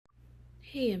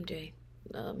Hey MJ,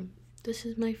 this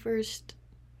is my first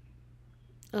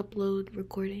upload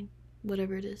recording,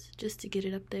 whatever it is, just to get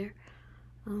it up there.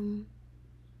 Um,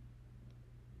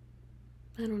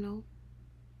 I don't know.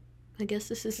 I guess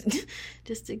this is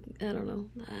just to, I don't know.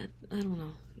 I don't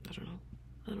know. I don't know.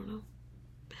 I don't know.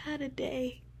 Had a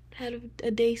day. Had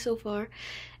a day so far,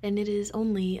 and it is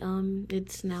only,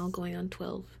 it's now going on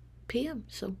 12 p.m.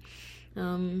 So,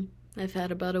 I've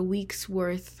had about a week's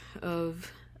worth of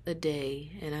a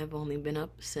day, and I've only been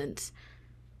up since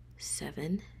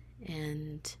 7,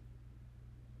 and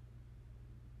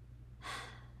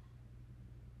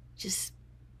just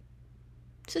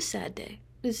it's a sad day.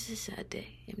 This is a sad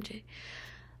day, MJ.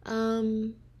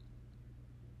 Um,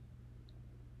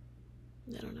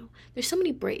 I don't know. There's so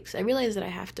many breaks. I realize that I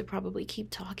have to probably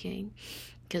keep talking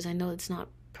because I know it's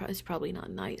probably not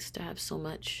nice to have so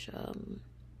much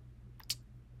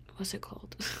what's it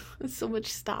called? So much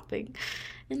stopping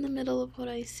in the middle of what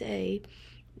I say.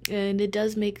 And it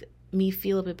does make me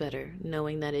feel a bit better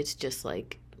knowing that it's just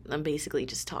like I'm basically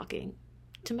just talking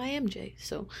to my MJ.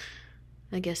 So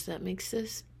I guess that makes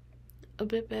this a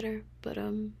bit better, but I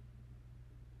don't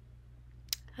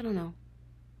know.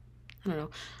 I don't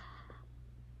know.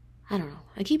 I don't know.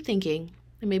 I keep thinking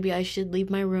maybe I should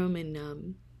leave my room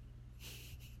and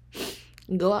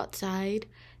go outside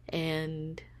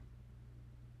and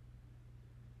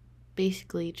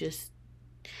basically just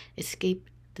escape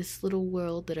this little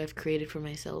world that I've created for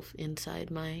myself inside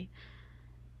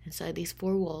these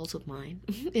four walls of mine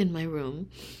in my room.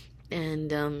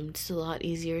 And it's a lot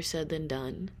easier said than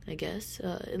done, I guess.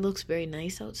 It looks very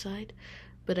nice outside,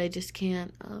 but I just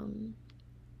can't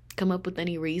come up with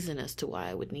any reason as to why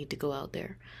I would need to go out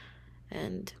there.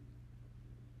 And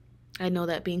I know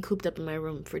that being cooped up in my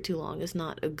room for too long is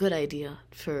not a good idea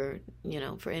for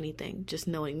anything, just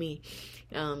knowing me.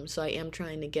 So I am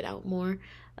trying to get out more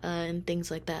and things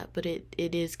like that, but it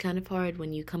is kind of hard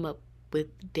when you come up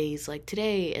with days like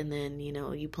today and then,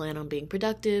 you plan on being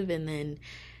productive and then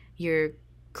you're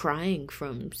crying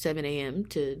from 7 a.m.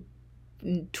 to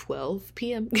 12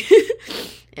 p.m.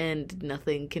 and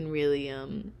nothing can really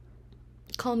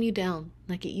calm you down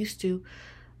like it used to,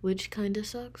 which kind of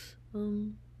sucks.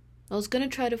 I was gonna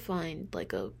try to find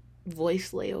like a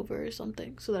voice layover or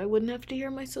something so that I wouldn't have to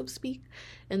hear myself speak,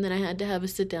 and then I had to have a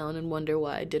sit down and wonder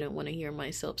why I didn't want to hear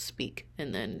myself speak,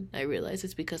 and then I realized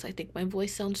it's because I think my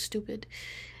voice sounds stupid.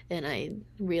 And I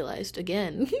realized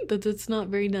again that it's not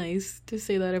very nice to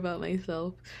say that about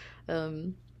myself.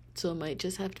 So it might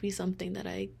just have to be something that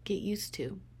I get used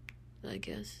to, I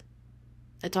guess.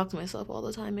 I talk to myself all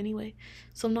the time anyway,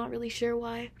 so I'm not really sure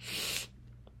why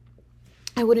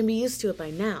I wouldn't be used to it by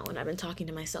now. And I've been talking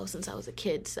to myself since I was a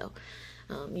kid, so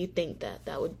you'd think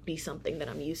that would be something that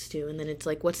I'm used to. And then it's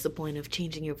like, what's the point of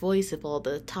changing your voice if all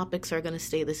the topics are going to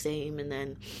stay the same? And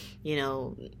then,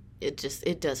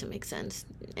 it doesn't make sense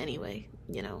anyway,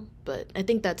 but I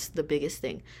think that's the biggest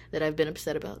thing that I've been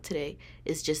upset about today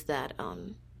is just that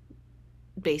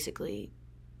basically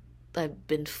I've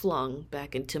been flung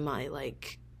back into my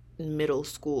like middle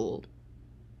school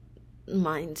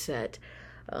mindset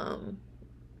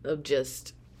of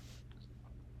just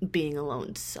being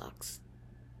alone sucks.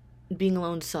 Being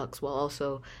alone sucks while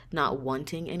also not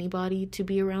wanting anybody to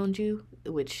be around you,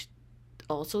 which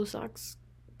also sucks.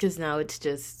 Because now it's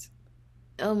just,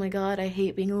 oh my god, I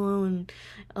hate being alone.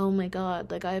 Oh my god,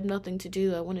 like I have nothing to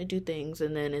do. I want to do things.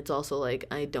 And then it's also like,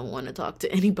 I don't want to talk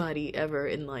to anybody ever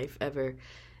in life, ever.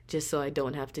 Just so I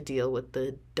don't have to deal with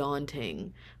the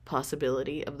daunting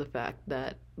possibility of the fact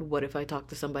that what if I talk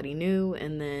to somebody new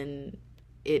and then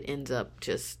it ends up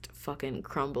just fucking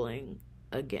crumbling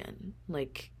again.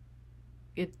 Like,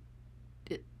 it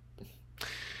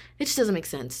just doesn't make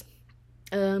sense.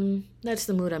 That's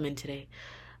the mood I'm in today.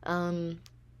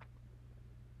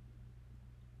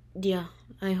 Yeah,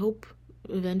 I hope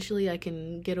eventually I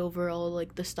can get over all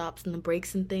like the stops and the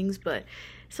breaks and things, but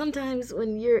sometimes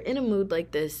when you're in a mood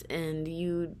like this and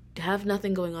you have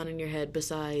nothing going on in your head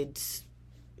besides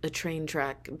a train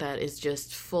track that is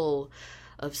just full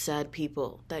of sad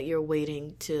people that you're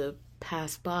waiting to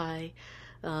pass by,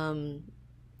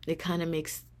 it kind of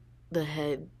makes the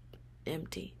head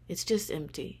empty. It's just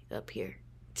empty up here.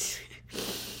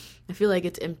 I feel like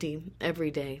it's empty every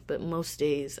day, but most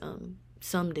days,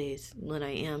 some days when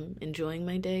I am enjoying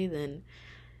my day, then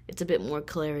it's a bit more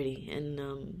clarity,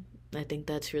 and I think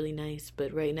that's really nice.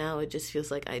 But right now it just feels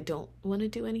like I don't want to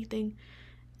do anything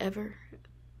ever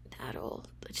at all.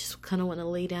 I just kind of want to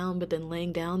lay down, but then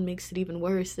laying down makes it even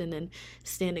worse, and then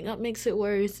standing up makes it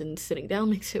worse, and sitting down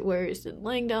makes it worse, and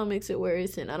laying down makes it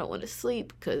worse, and I don't want to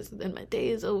sleep because then my day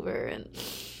is over, and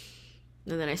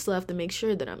then I still have to make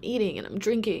sure that I'm eating and I'm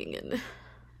drinking, and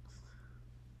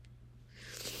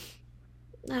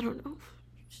I don't know.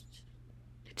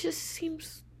 It just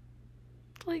seems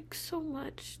like so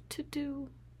much to do.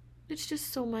 It's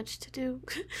just so much to do.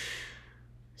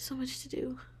 So much to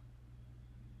do.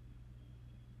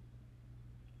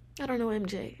 I don't know,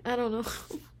 MJ. I don't know.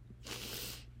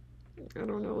 I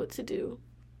don't know what to do.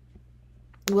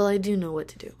 Well, I do know what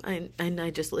to do. I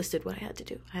just listed what I had to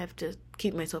do. I have to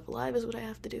keep myself alive is what I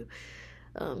have to do.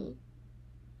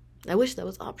 I wish that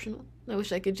was optional. I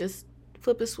wish I could just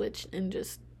flip a switch and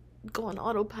just go on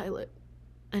autopilot.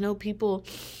 I know people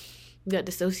that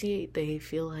dissociate, they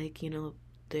feel like,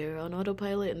 they're on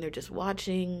autopilot and they're just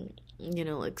watching,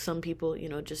 like some people,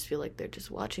 just feel like they're just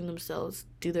watching themselves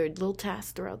do their little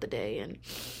tasks throughout the day, and,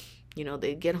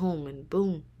 they get home and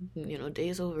boom, day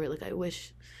is over. Like, I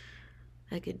wish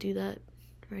I could do that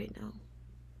right now.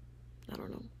 I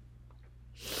don't know.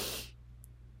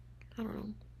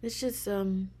 It's just,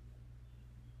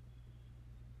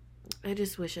 I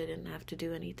just wish I didn't have to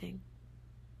do anything.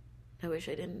 I wish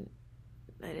I didn't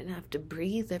have to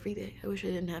breathe every day. I wish I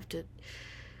didn't have to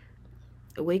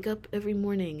wake up every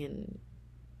morning and,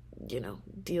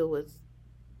 deal with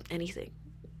anything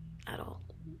at all.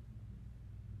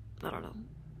 I don't know.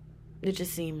 It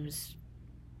just seems,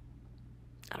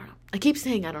 I don't know. I keep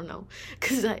saying I don't know,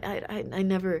 because I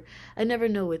never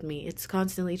know with me. It's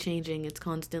constantly changing. It's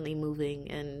constantly moving,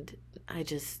 and I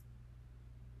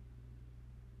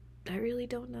really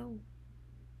don't know.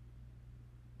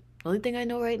 The only thing I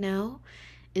know right now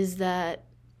is that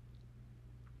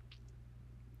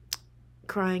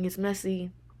crying is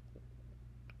messy.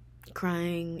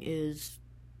 Crying is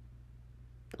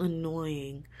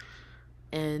annoying.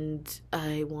 And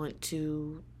I want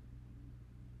to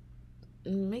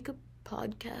make a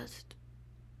podcast.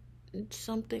 It's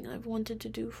something I've wanted to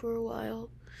do for a while.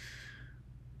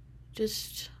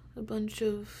 Just a bunch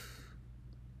of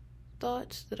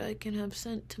thoughts that I can have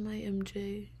sent to my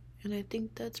MJ. And I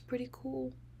think that's pretty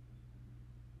cool.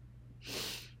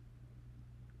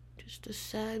 Just a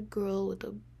sad girl with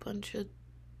a bunch of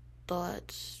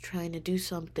thoughts trying to do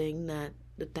something that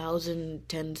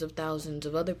tens of thousands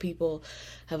of other people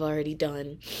have already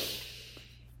done.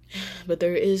 But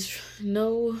there is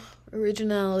no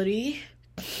originality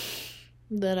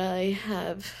that I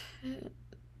have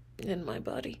in my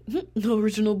body. No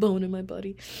original bone in my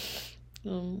body.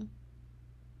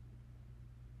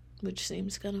 Which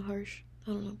seems kind of harsh.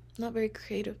 I don't know. Not very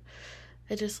creative.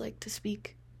 I just like to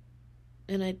speak.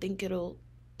 And I think it'll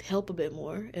help a bit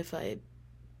more if I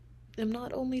am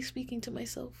not only speaking to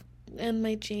myself and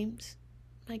my James,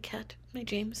 my cat, my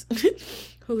James,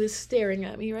 who is staring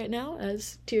at me right now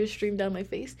as tears stream down my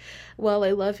face. While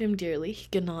I love him dearly, he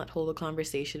cannot hold a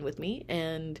conversation with me,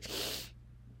 and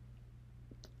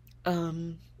I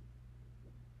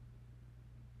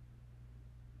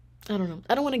don't know.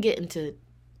 I don't want to get into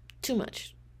too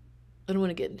much.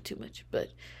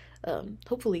 But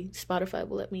hopefully Spotify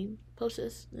will let me post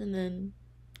this, and then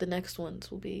the next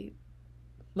ones will be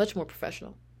much more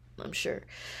professional. I'm sure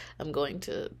I'm going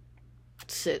to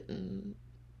sit and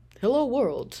hello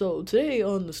world. So today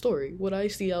on the story, what I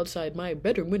see outside my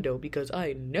bedroom window, because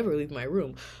I never leave my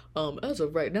room. As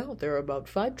of right now, there are about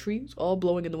 5 trees all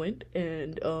blowing in the wind,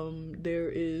 and there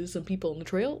is some people on the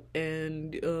trail,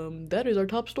 and that is our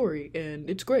top story, and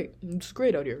it's great. It's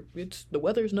great out here. The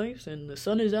weather's nice, and the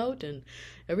sun is out, and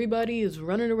everybody is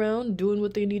running around doing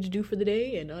what they need to do for the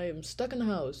day, and I am stuck in the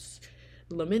house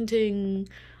lamenting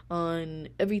on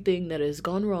everything that has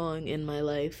gone wrong in my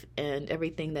life and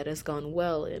everything that has gone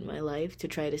well in my life, to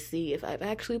try to see if I've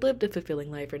actually lived a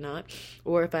fulfilling life or not,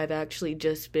 or if I've actually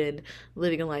just been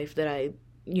living a life that I,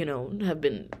 have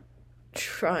been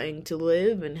trying to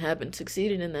live and haven't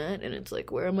succeeded in that. And it's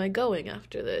like, where am I going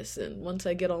after this? And once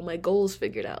I get all my goals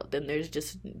figured out, then there's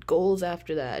just goals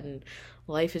after that, and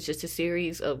life is just a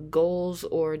series of goals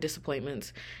or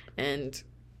disappointments. And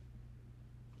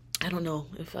I don't know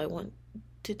if I want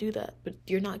to do that, but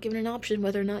you're not given an option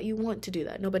whether or not you want to do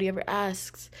that. Nobody ever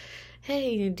asks,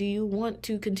 hey, do you want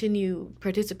to continue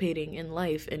participating in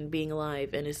life and being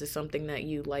alive, and is this something that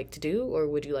you like to do, or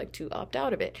would you like to opt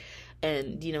out of it?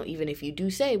 And even if you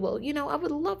do say, well, I would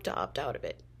love to opt out of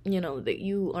it, that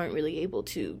you aren't really able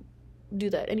to do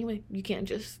that anyway. You can't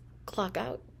just clock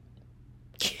out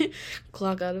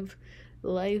of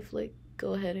life. Like,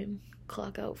 go ahead and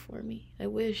clock out for me. I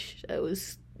wish I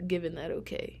was given that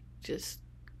okay. Just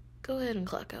go ahead and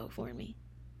clock out for me.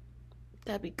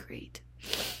 That'd be great.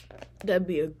 That'd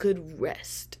be a good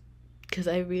rest. Because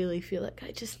I really feel like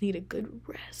I just need a good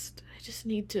rest. I just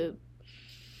need to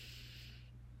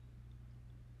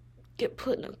get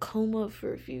put in a coma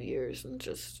for a few years and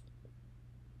just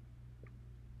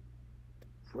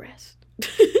rest.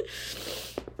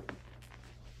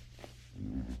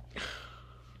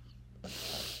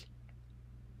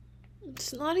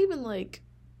 it's not even like,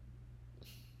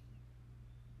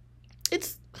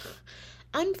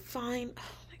 I'm fine.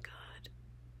 Oh my God.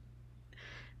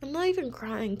 I'm not even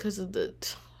crying because of the,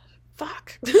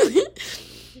 fuck.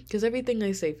 Because everything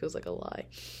I say feels like a lie.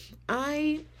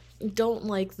 I don't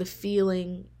like the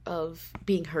feeling of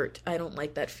being hurt. I don't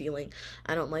like that feeling.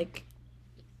 I don't like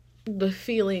the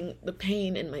feeling, the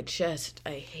pain in my chest.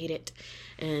 I hate it.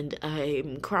 And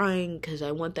I'm crying because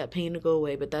I want that pain to go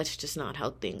away, but that's just not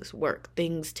how things work.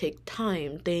 Things take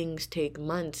time. Things take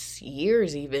months,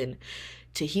 years even,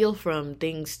 to heal from.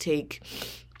 Things take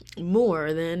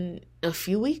more than a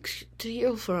few weeks to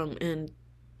heal from. And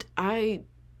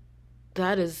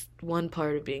that is one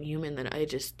part of being human that I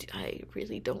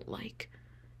really don't like.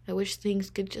 I wish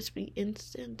things could just be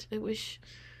instant. I wish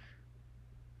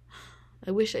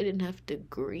I didn't have to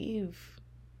grieve.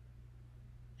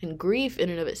 And grief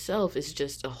in and of itself is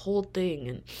just a whole thing,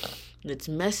 and it's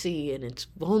messy and it's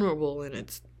vulnerable, and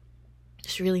it's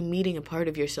just really meeting a part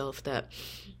of yourself that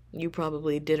you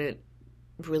probably didn't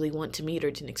really want to meet or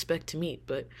didn't expect to meet,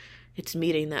 but it's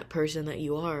meeting that person that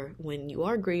you are when you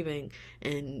are grieving,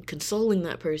 and consoling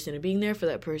that person and being there for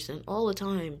that person all the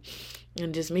time,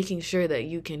 and just making sure that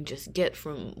you can just get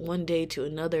from one day to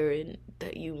another and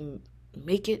that you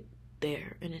make it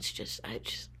there. And it's just, I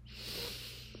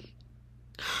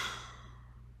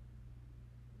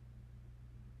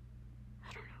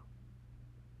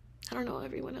don't know how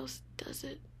everyone else does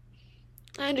it.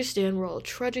 I understand we're all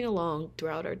trudging along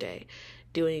throughout our day,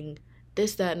 doing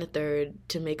this, that, and the third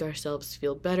to make ourselves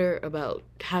feel better about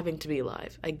having to be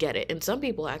alive. I get it. And some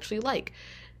people actually like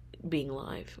being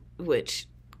alive, which,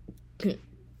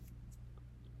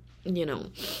 you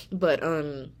know, but,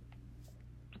 I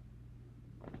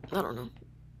don't know.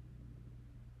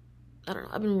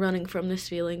 I've been running from this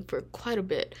feeling for quite a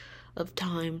bit of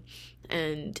time,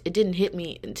 and it didn't hit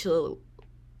me until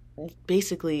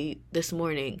basically this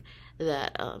morning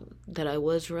that I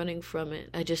was running from it.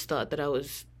 I just thought that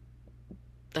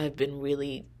I've been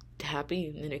really happy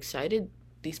and excited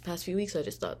these past few weeks. I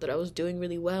just thought that I was doing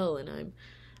really well, and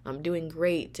I'm doing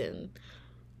great, and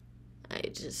I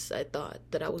thought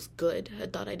that I was good. I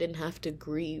thought I didn't have to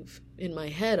grieve. In my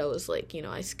head, I was like,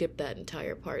 I skipped that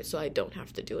entire part so I don't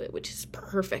have to do it, which is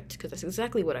perfect because that's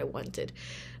exactly what I wanted.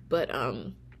 But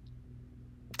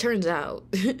turns out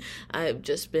I've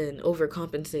just been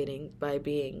overcompensating by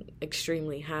being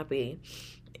extremely happy,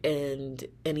 and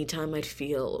anytime I'd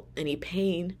feel any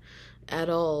pain at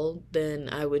all, then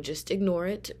I would just ignore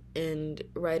it and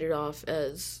write it off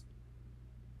as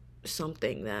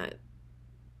something that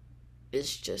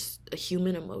is just a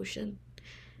human emotion,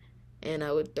 and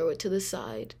I would throw it to the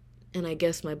side. And I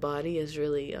guess my body has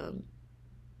really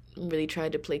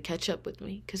tried to play catch up with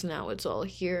me, because now it's all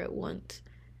here at once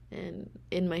and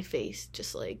in my face,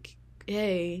 just like,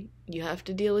 hey, you have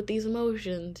to deal with these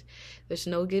emotions. There's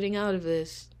no getting out of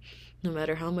this, no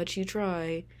matter how much you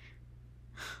try.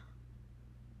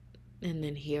 And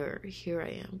then here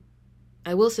I am.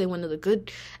 I will say one of the good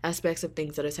aspects of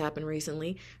things that has happened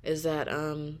recently is that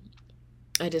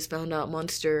I just found out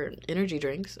Monster energy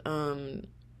drinks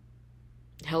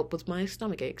help with my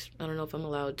stomach aches. I don't know if I'm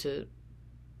allowed to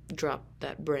drop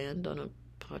that brand on a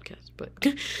podcast, but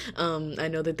I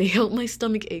know that they help my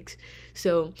stomach aches.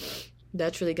 So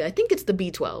that's really good. I think it's the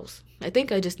B12s. I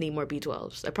think I just need more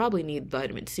B12s. I probably need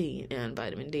vitamin C and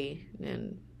vitamin D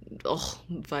and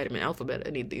vitamin alphabet.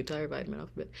 I need the entire vitamin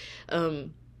alphabet.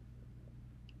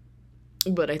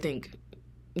 But I think,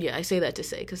 yeah, I say that to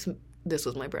say, because this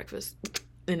was my breakfast,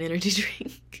 an energy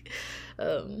drink. I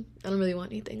don't really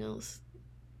want anything else,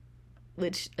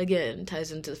 which again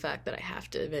ties into the fact that I have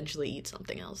to eventually eat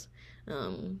something else,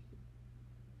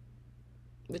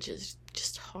 which is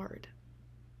just hard.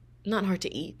 Not hard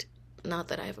to eat. Not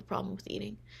that I have a problem with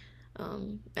eating.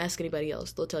 Ask anybody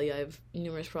else, they'll tell you I have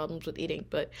numerous problems with eating,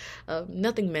 but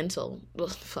nothing mental. Well,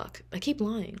 fuck, I keep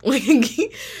lying.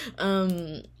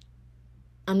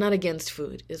 I'm not against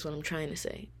food, is what I'm trying to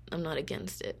say. I'm not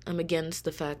against it. I'm against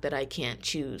the fact that I can't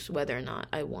choose whether or not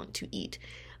I want to eat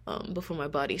before my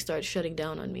body starts shutting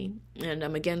down on me. And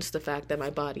I'm against the fact that my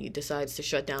body decides to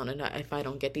shut down and if I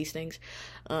don't get these things.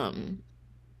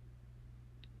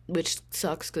 Which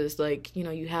sucks because, like,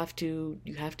 you have to eat,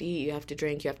 you have to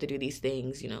drink, you have to do these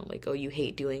things, like, oh, you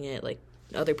hate doing it. Like,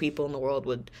 other people in the world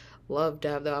would love to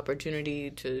have the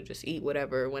opportunity to just eat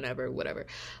whatever, whenever, whatever.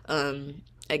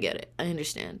 I get it. I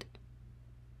understand.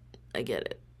 I get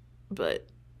it. But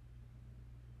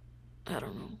I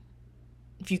don't know.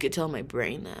 If you could tell my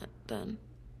brain that, then,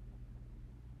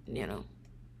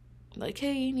 like,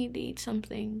 hey, you need to eat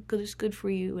something because it's good for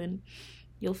you and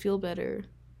you'll feel better.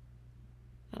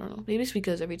 I don't know. Maybe it's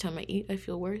because every time I eat, I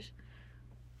feel worse.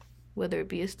 whether it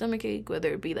be a stomach ache,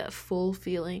 whether it be that full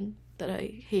feeling that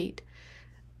I hate.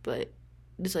 But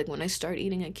it's like when I start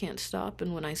eating, I can't stop,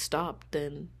 and when I stop,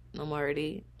 then I'm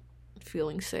already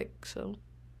feeling sick. So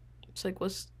it's like,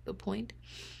 what's the point?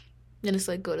 And it's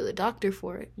like, go to the doctor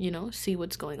for it, see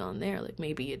what's going on there. Like,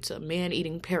 maybe it's a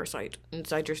man-eating parasite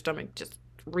inside your stomach just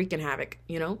wreaking havoc,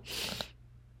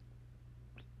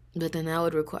 But then that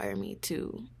would require me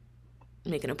to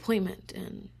make an appointment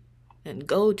and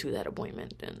go to that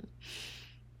appointment. And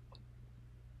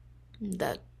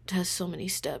that has so many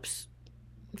steps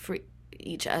for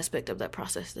each aspect of that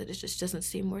process that it just doesn't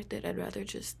seem worth it. I'd rather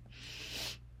just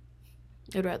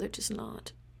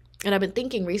not. And I've been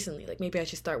thinking recently, like, maybe I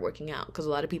should start working out, because a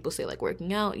lot of people say, like,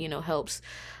 working out,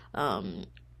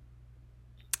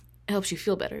 helps you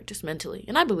feel better just mentally.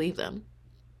 And I believe them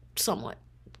somewhat,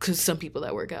 because some people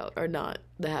that work out are not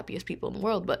the happiest people in the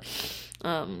world. But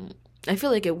I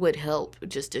feel like it would help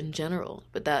just in general.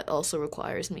 But that also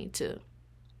requires me to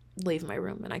leave my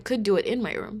room. And I could do it in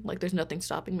my room. Like, there's nothing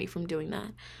stopping me from doing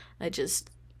that. I just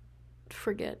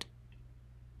forget,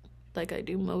 like I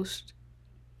do most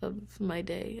of my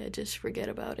day. I just forget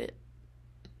about it.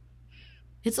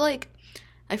 It's like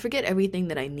I forget everything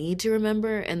that I need to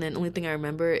remember, and then the only thing I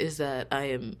remember is that I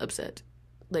am upset.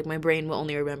 Like, my brain will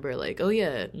only remember, like, oh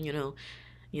yeah,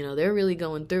 they're really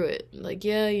going through it. Like,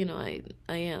 yeah, I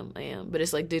am. But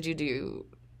it's like, did you do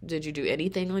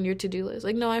anything on your to-do list?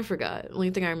 Like, no, I forgot. The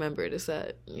only thing I remembered is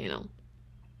that,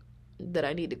 that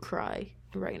I need to cry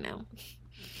right now.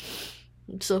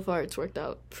 So far, it's worked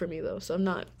out for me, though, so I'm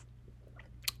not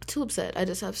too upset. I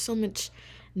just have so much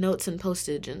notes and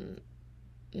postage and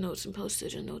notes and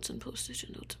postage and notes and postage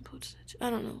and notes and postage. I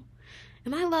don't know.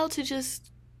 Am I allowed to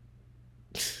just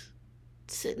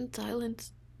sit in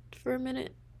silence for a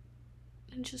minute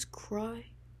and just cry?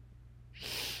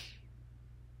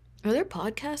 Are there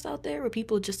podcasts out there where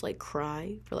people just, like,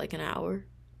 cry for, like, an hour?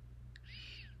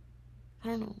 I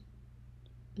don't know.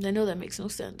 I know that makes no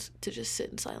sense, to just sit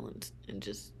in silence and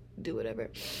just do whatever.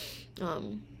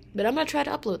 But I'm gonna try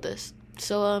to upload this.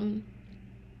 So,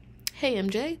 hey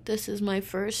MJ, this is my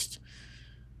first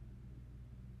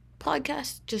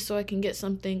podcast, just so I can get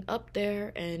something up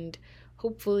there, and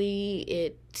hopefully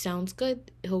it sounds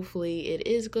good. Hopefully it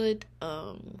is good.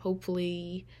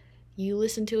 Hopefully you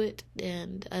listen to it,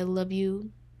 and I love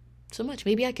you so much.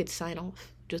 Maybe I could sign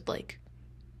off, just like,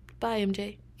 bye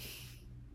MJ.